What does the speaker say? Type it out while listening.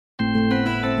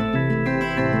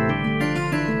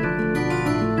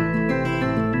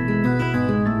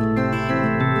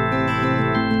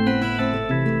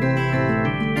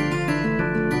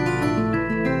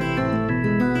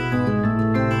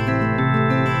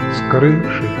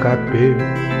крыши капель,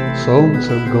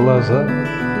 солнце в глаза,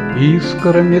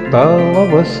 искрами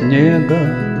талого снега.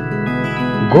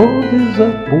 Годы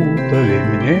запутали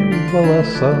мне в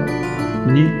волосах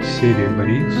нить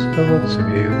серебристого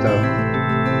цвета.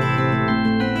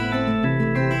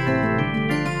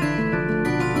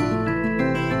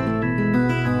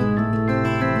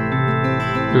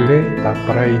 Лето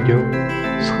пройдет,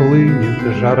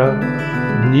 схлынет жара,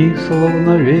 дни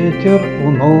словно ветер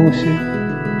уносит,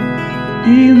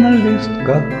 и на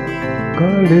листках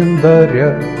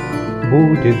календаря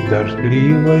будет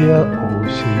дождливая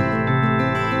осень.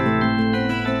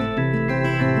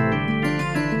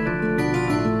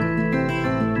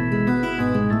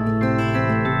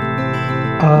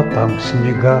 А там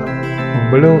снега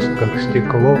в блестках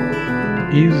стекло,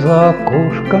 и за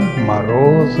окошком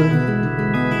морозы.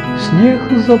 Снег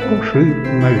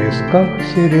запушит на висках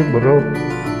серебро,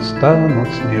 станут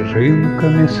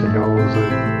снежинками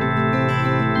слезы.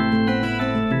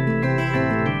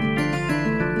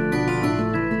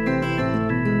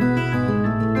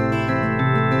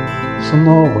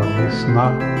 Снова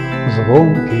весна,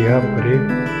 звонкий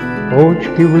апрель,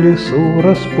 почки в лесу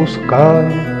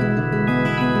распускает.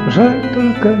 Жаль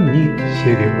только нить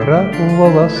серебра в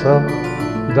волосах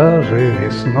даже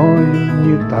весною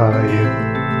не тает.